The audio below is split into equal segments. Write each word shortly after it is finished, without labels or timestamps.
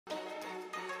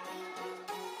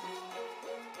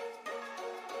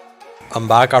I'm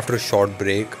back after a short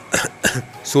break.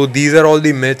 So these are all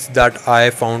the myths that I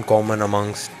found common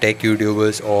amongst tech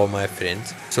YouTubers or my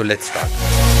friends. So let's start.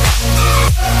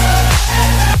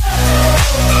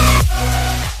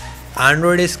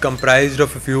 Android is comprised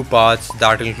of a few parts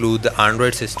that include the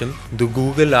Android system, the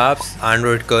Google apps,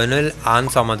 Android kernel,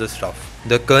 and some other stuff.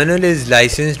 The kernel is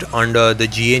licensed under the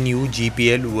GNU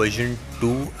GPL version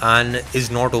 2 and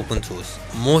is not open source.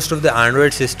 Most of the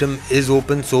Android system is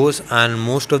open source and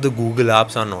most of the Google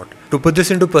apps are not. To put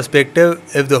this into perspective,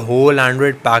 if the whole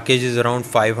Android package is around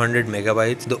 500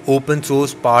 megabytes, the open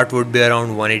source part would be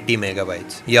around 180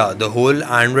 megabytes. Yeah, the whole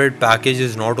Android package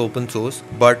is not open source,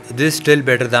 but this is still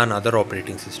better than other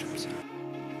operating systems.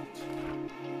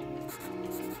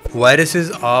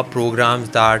 Viruses are programs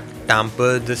that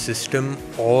tamper the system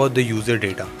or the user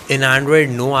data. In Android,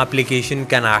 no application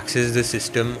can access the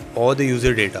system or the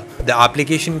user data. The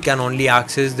application can only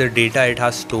access the data it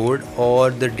has stored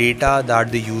or the data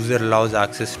that the user allows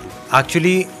access to.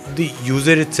 Actually, the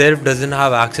user itself doesn't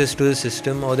have access to the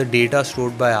system or the data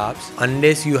stored by apps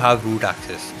unless you have root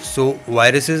access. So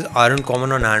viruses aren't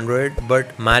common on Android,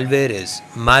 but malware is.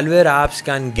 Malware apps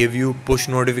can give you push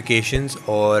notifications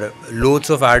or loads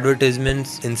of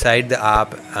advertisements inside the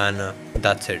app, and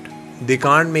that's it. They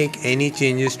can't make any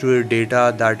changes to the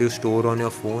data that you store on your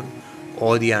phone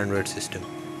or the Android system.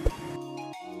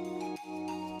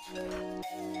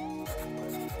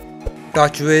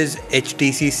 Touchwiz,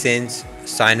 HTC Sense,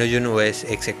 CyanogenOS,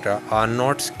 etc. are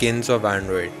not skins of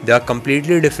Android. They are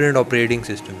completely different operating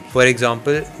systems. For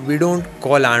example, we don't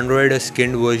call Android a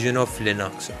skinned version of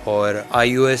Linux or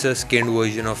iOS a skinned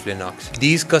version of Linux.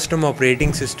 These custom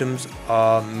operating systems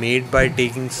are made by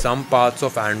taking some parts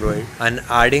of Android and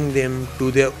adding them to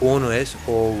their own OS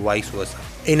or vice versa.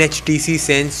 In HTC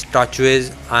Sense,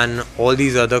 Touchwiz and all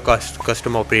these other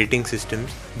custom operating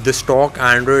systems, the stock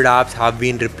Android apps have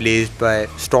been replaced by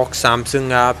stock Samsung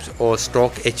apps or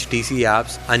stock HTC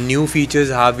apps, and new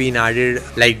features have been added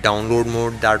like download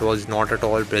mode that was not at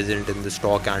all present in the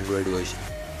stock Android version.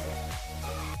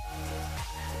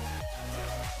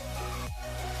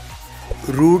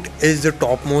 Root is the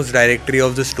topmost directory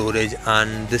of the storage,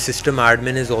 and the system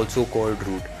admin is also called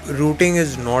root. Rooting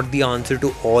is not the answer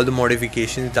to all the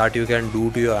modifications that you can do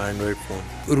to your Android phone.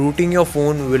 Rooting your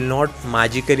phone will not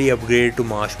magically upgrade to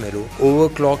Marshmallow,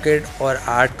 overclock it, or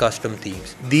add custom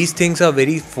themes. These things are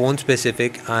very phone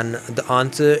specific, and the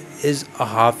answer is a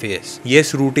half yes.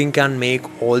 Yes, rooting can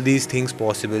make all these things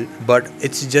possible, but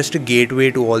it's just a gateway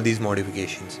to all these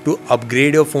modifications. To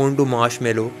upgrade your phone to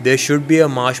Marshmallow, there should be a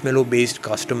Marshmallow based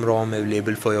custom ROM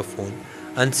available for your phone.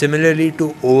 And similarly,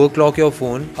 to overclock your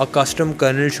phone, a custom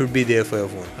kernel should be there for your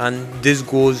phone, and this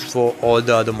goes for all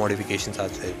the other modifications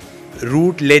as well.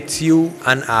 Root lets you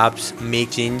and apps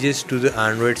make changes to the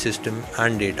Android system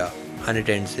and data, and it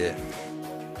ends there.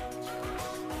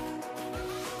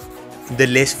 The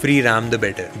less free RAM, the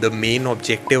better. The main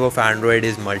objective of Android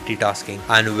is multitasking,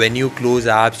 and when you close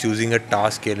apps using a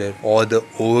task killer or the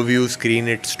overview screen,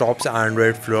 it stops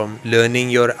Android from learning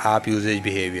your app usage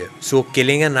behavior. So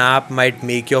killing an app might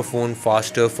make your phone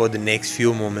faster for the next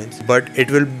few moments, but it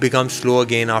will become slow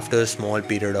again after a small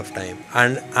period of time,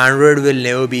 and Android will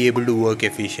never be able to work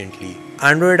efficiently.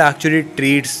 Android actually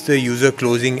treats the user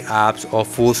closing apps or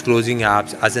force closing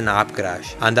apps as an app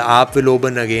crash, and the app will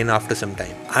open again after some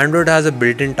time. Android has a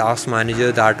built-in task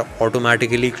manager that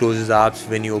automatically closes apps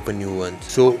when you open new ones.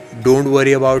 So don't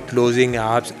worry about closing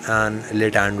apps and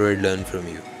let Android learn from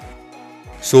you.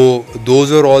 So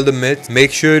those are all the myths.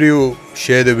 Make sure you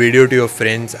share the video to your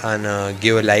friends and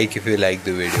give a like if you like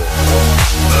the video.